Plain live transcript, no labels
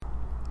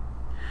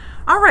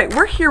All right,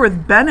 we're here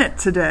with Bennett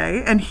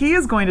today, and he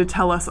is going to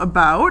tell us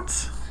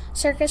about...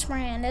 Circus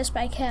Mirandus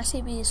by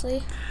Cassie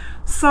Beasley.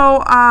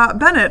 So,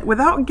 Bennett,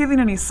 without giving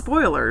any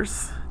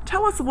spoilers,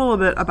 tell us a little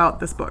bit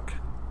about this book.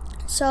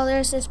 So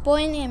there's this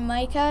boy named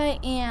Micah,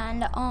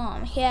 and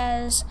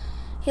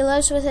he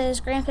lives with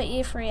his grandpa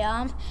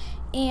Ephraim,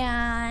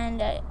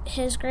 and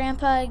his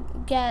grandpa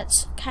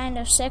gets kind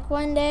of sick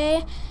one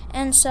day,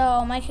 and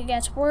so Micah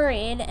gets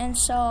worried, and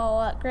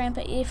so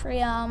Grandpa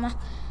Ephraim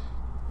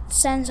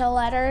sends a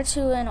letter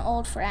to an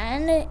old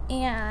friend,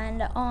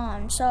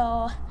 and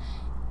so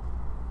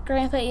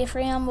Grandpa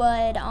Ephraim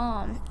would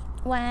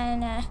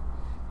when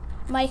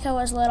Micah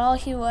was little,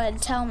 he would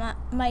tell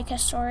Micah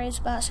stories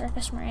about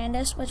Circus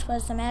Mirandus, which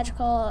was the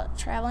magical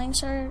traveling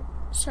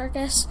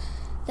circus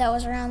that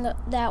was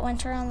that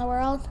went around the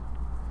world.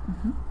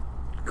 Mm-hmm.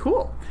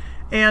 Cool.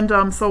 And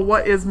so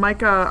what, is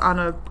Micah on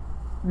a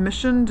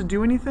mission to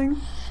do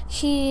anything?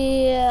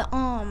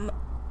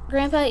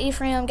 Grandpa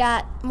Ephraim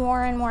got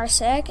more and more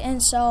sick,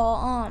 and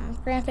so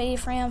Grandpa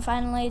Ephraim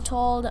finally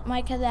told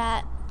Micah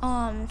that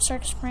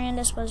Circus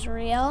Mirandus was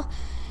real,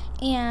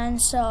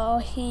 and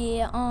so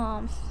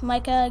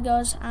Micah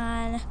goes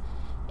on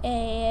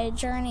a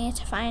journey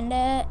to find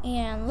it,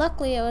 and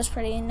luckily it was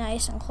pretty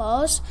nice and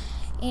close,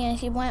 and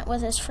he went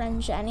with his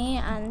friend Jenny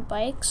on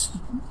bikes.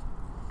 Mm-hmm.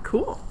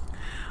 Cool.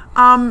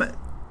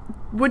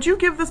 Would you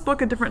give this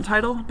book a different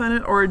title,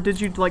 Bennett, or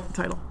did you like the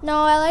title?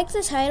 No, I liked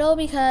the title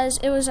because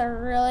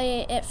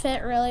it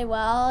fit really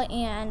well,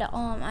 and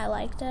I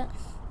liked it.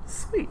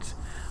 Sweet.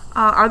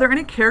 Are there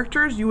any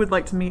characters you would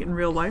like to meet in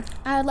real life?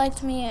 I would like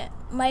to meet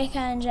Micah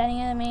and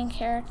Jenny, the main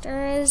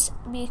characters,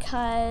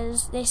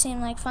 because they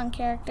seem like fun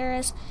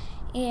characters,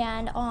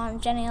 and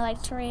Jenny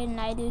liked to read, and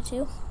I do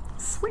too.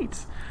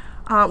 Sweet.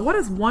 What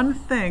is one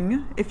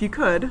thing, if you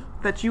could,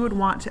 that you would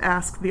want to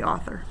ask the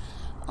author?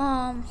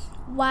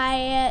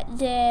 Why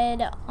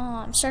did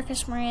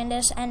Circus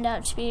Mirandus end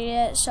up to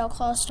be so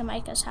close to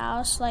Micah's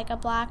house, like a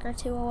block or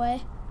two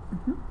away?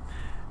 Mm-hmm.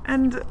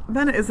 And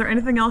Bennett, is there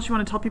anything else you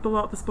want to tell people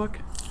about this book?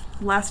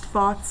 Last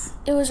thoughts?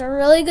 It was a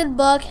really good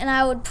book, and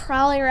I would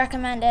probably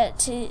recommend it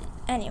to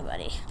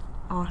anybody.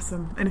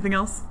 Awesome. Anything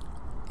else?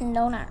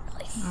 No, not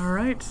really. All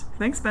right.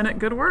 Thanks, Bennett.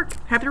 Good work.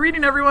 Happy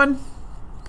reading, everyone.